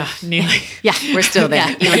deprivation. Yeah, nearly. Yeah, We're still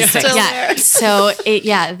there. Yeah, still there. So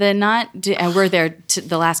we're there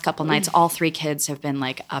the last couple nights. All 3 kids have been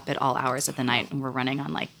like up at all hours of the night, and we're running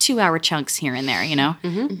on like 2-hour chunks here and there,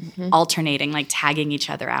 alternating, like tagging each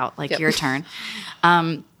other out, like your turn.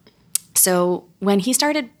 So when he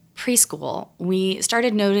started preschool, we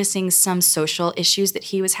started noticing some social issues that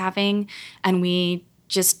he was having, and we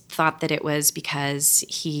just thought that it was because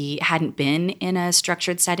he hadn't been in a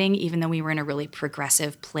structured setting, even though we were in a really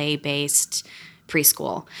progressive play-based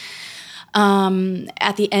preschool.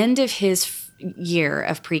 At the end of his year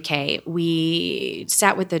of pre-K, we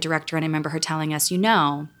sat with the director, and I remember her telling us,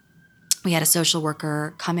 we had a social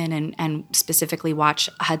worker come in and specifically watch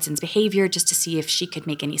Hudson's behavior just to see if she could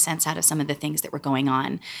make any sense out of some of the things that were going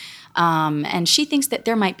on. And she thinks that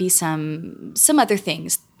there might be some other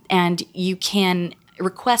things, and you can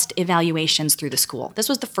request evaluations through the school. This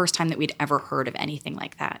was the first time that we'd ever heard of anything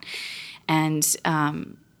like that. And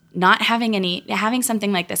not having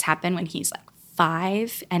something like this happen when he's like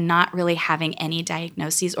 5 and not really having any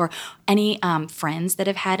diagnoses or any friends that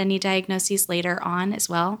have had any diagnoses later on as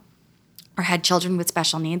well, or had children with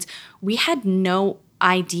special needs, we had no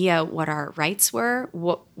idea what our rights were,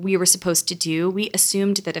 what we were supposed to do. We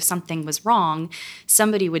assumed that if something was wrong,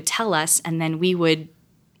 somebody would tell us, and then we would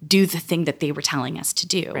do the thing that they were telling us to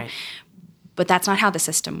do. Right. But that's not how the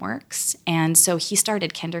system works. And so he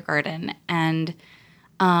started kindergarten, and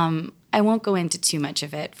I won't go into too much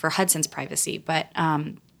of it for Hudson's privacy, but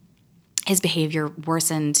his behavior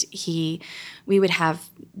worsened. We would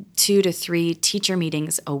have 2 to 3 teacher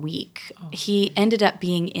meetings a week. Oh. He ended up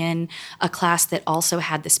being in a class that also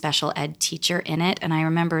had the special ed teacher in it. And I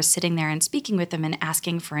remember sitting there and speaking with him and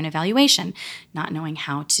asking for an evaluation, not knowing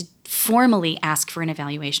how to formally ask for an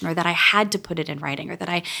evaluation, or that I had to put it in writing, or that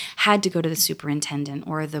I had to go to the superintendent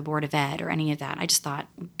or the board of ed or any of that. I just thought,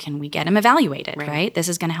 can we get him evaluated, right? This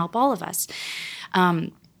is going to help all of us.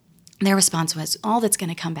 Their response was, all that's going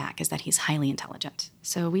to come back is that he's highly intelligent.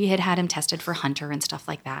 So we had him tested for Hunter and stuff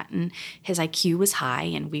like that, and his IQ was high,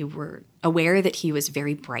 and we were aware that he was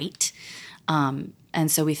very bright. And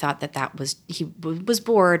so we thought that he was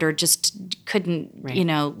bored or just couldn't,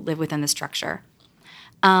 live within the structure.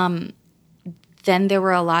 Then there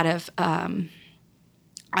were a lot of,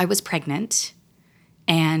 I was pregnant,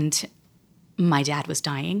 and my dad was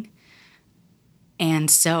dying. And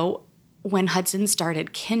so when Hudson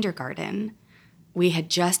started kindergarten, we had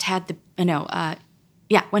just had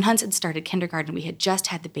when Hudson started kindergarten, we had just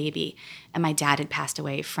had the baby, and my dad had passed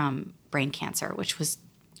away from brain cancer, which was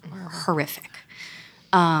horrific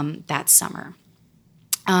that summer.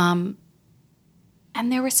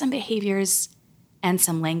 And there were some behaviors and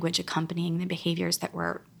some language accompanying the behaviors that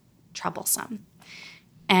were troublesome.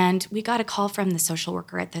 And we got a call from the social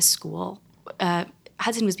worker at this school.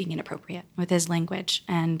 Hudson was being inappropriate with his language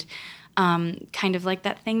and kind of like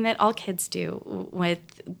that thing that all kids do with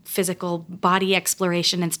physical body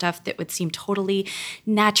exploration and stuff that would seem totally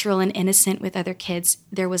natural and innocent with other kids.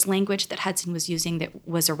 There was language that Hudson was using that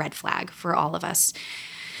was a red flag for all of us.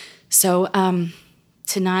 So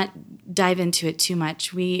to not dive into it too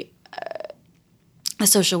much, a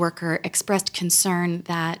social worker expressed concern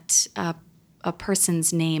that a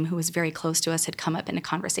person's name who was very close to us had come up in a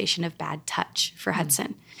conversation of bad touch for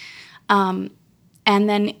Hudson. And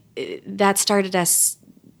then that started us,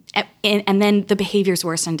 and then the behaviors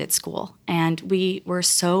worsened at school. And we were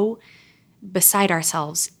so beside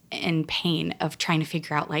ourselves in pain of trying to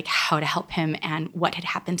figure out like how to help him and what had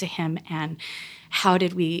happened to him and how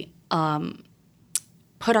did we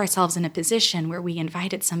put ourselves in a position where we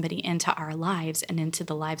invited somebody into our lives and into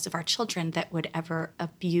the lives of our children that would ever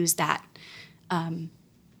abuse that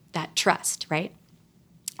trust, right?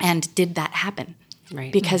 And did that happen?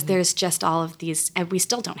 Right. Because there's just all of these, and we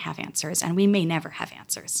still don't have answers, and we may never have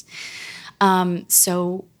answers.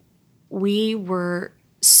 So we were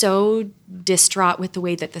so distraught with the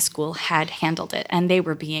way that the school had handled it, and they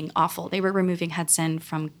were being awful. They were removing Hudson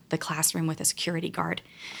from the classroom with a security guard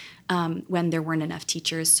when there weren't enough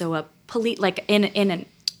teachers. So a police, like in a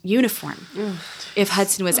uniform, if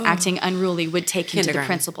Hudson was acting unruly, would take him to the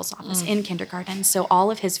principal's office in kindergarten. So all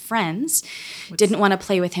of his friends didn't want to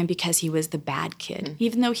play with him because he was the bad kid,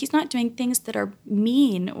 even though he's not doing things that are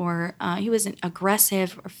mean or he wasn't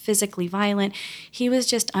aggressive or physically violent. He was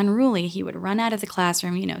just unruly. He would run out of the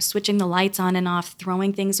classroom, switching the lights on and off,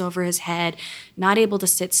 throwing things over his head, not able to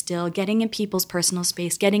sit still, getting in people's personal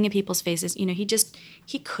space, getting in people's faces.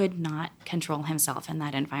 He could not control himself in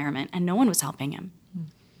that environment, and no one was helping him.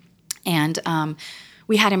 And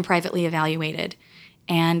we had him privately evaluated,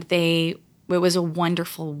 and it was a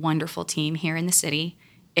wonderful, wonderful team here in the city.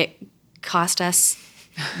 It cost us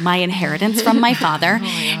my inheritance from my father,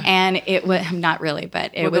 and it was not really,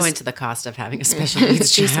 but we'll go into the cost of having a special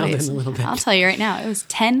needs child in a little bit. I'll tell you right now, it was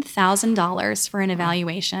 $10,000 for an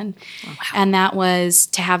evaluation, and that was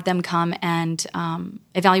to have them come and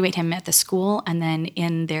evaluate him at the school and then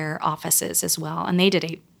in their offices as well, and they did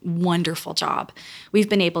a wonderful job. We've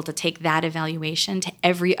been able to take that evaluation to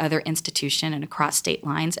every other institution and across state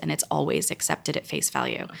lines, and it's always accepted at face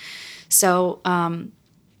value. So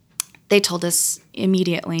they told us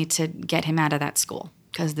immediately to get him out of that school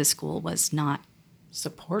because the school was not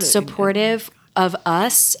supportive of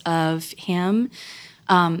us, of him.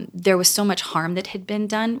 There was so much harm that had been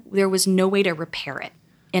done. There was no way to repair it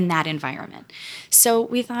in that environment. So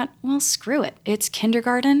we thought, well, screw it. It's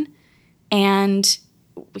kindergarten, and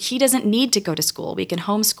he doesn't need to go to school. We can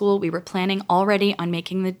homeschool. We were planning already on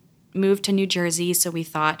making the move to New Jersey, so we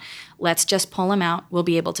thought, let's just pull him out. We'll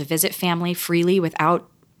be able to visit family freely without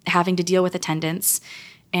having to deal with attendance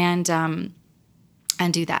and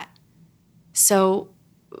do that. So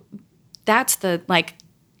that's the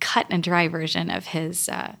cut and dry version of his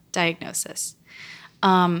diagnosis.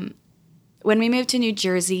 When we moved to New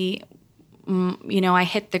Jersey, I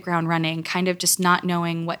hit the ground running, kind of just not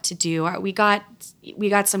knowing what to do. We got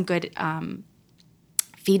some good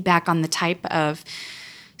feedback on the type of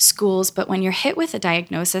schools, but when you're hit with a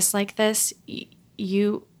diagnosis like this,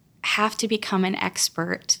 you have to become an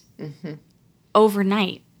expert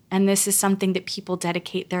overnight. And this is something that people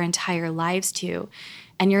dedicate their entire lives to.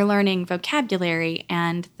 And you're learning vocabulary,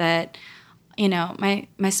 and that,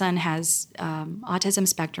 my son has autism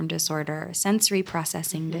spectrum disorder, sensory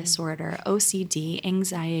processing disorder, OCD,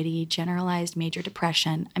 anxiety, generalized major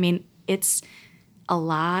depression. I mean, it's a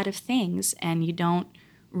lot of things, and you don't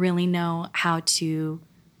really know how to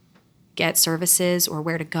get services or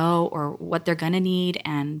where to go or what they're going to need.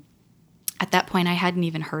 And at that point, I hadn't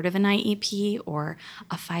even heard of an IEP or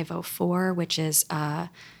a 504, which is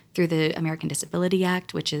through the American Disability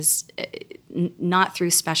Act, which is not through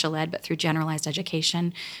special ed, but through generalized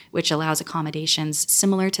education, which allows accommodations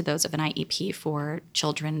similar to those of an IEP for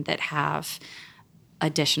children that have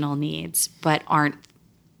additional needs, but aren't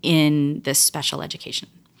in the special education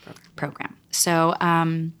program. So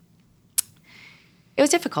it was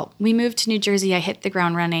difficult. We moved to New Jersey. I hit the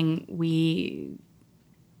ground running. We,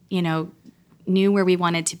 knew where we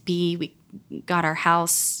wanted to be. We got our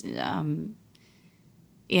house, and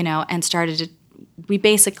we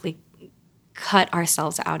basically cut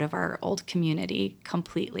ourselves out of our old community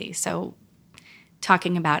completely. So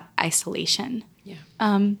talking about isolation. Yeah.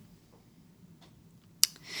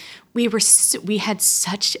 we had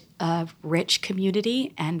such a rich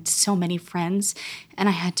community and so many friends, and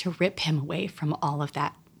I had to rip him away from all of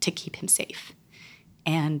that to keep him safe.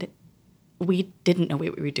 And we didn't know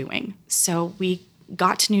what we were doing. So we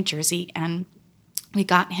got to New Jersey and we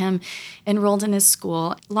got him enrolled in his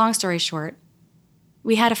school. Long story short,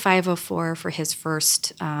 we had a 504 for his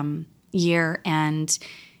first year, and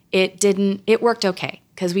it worked okay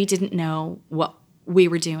because we didn't know what we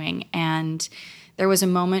were doing. And there was a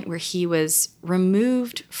moment where he was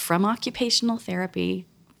removed from occupational therapy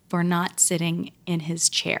for not sitting in his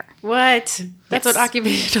chair. What? That's what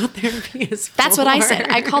occupational therapy is for. That's what I said.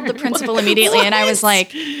 I called the principal immediately and I was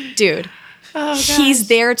like, dude, he's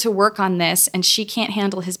there to work on this and she can't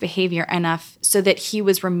handle his behavior enough so that he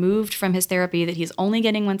was removed from his therapy that he's only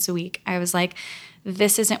getting once a week. I was like,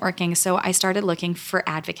 this isn't working. So I started looking for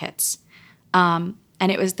advocates. And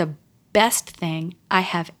it was the best thing I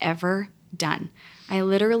have ever done. I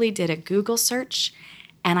literally did a Google search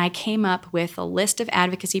and I came up with a list of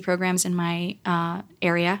advocacy programs in my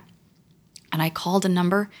area. And I called a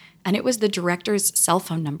number, and it was the director's cell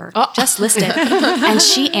phone number, just listed. And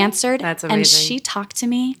she answered, That's amazing. and she talked to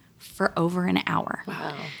me for over an hour.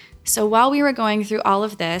 Wow. So while we were going through all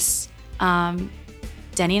of this,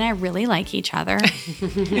 Denny and I really like each other.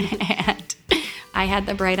 And I had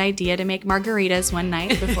the bright idea to make margaritas one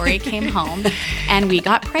night before he came home, and we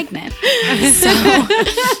got pregnant. So...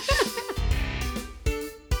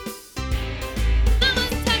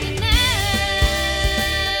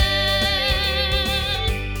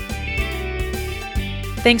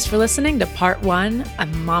 Thanks for listening to part 1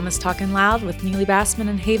 of Mama's Talking Loud with Neely Bassman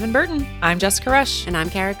and Haven Burton. I'm Jessica Rush. And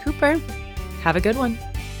I'm Kara Cooper. Have a good one.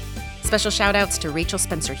 Special shout outs to Rachel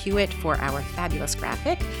Spencer Hewitt for our fabulous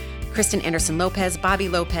graphic, Kristen Anderson Lopez, Bobby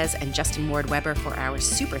Lopez, and Justin Ward Weber for our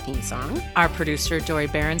super theme song, our producer, Joy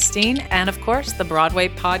Berenstein, and of course, the Broadway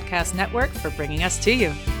Podcast Network for bringing us to you.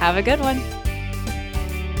 Have a good one.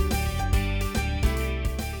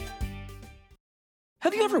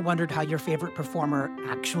 Have you ever wondered how your favorite performer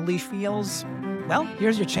actually feels? Well,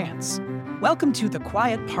 here's your chance. Welcome to The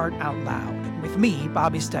Quiet Part Out Loud with me,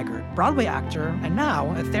 Bobby Steggert, Broadway actor and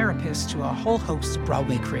now a therapist to a whole host of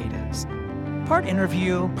Broadway creatives. Part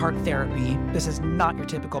interview, part therapy, this is not your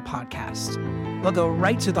typical podcast. We'll go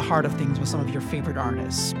right to the heart of things with some of your favorite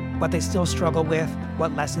artists, what they still struggle with,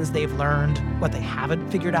 what lessons they've learned, what they haven't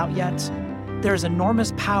figured out yet. There's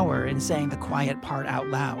enormous power in saying the quiet part out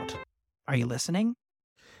loud. Are you listening?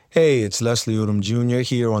 Hey, it's Leslie Odom Jr.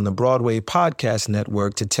 here on the Broadway Podcast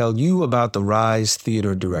Network to tell you about the Rise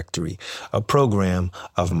Theater Directory, a program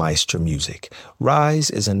of Maestro Music. Rise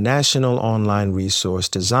is a national online resource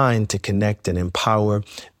designed to connect and empower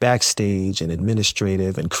backstage and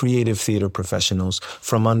administrative and creative theater professionals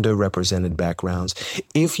from underrepresented backgrounds.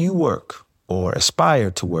 If you work or aspire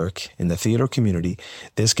to work in the theater community,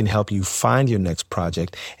 this can help you find your next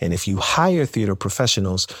project. And if you hire theater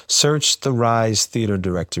professionals, search the Rise Theater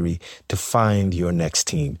Directory to find your next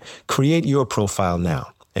team. Create your profile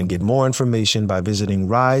now and get more information by visiting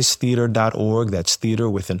risetheater.org. That's theater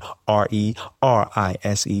with an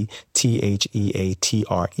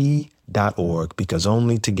RERISETHEATRE.org, because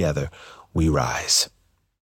only together we rise.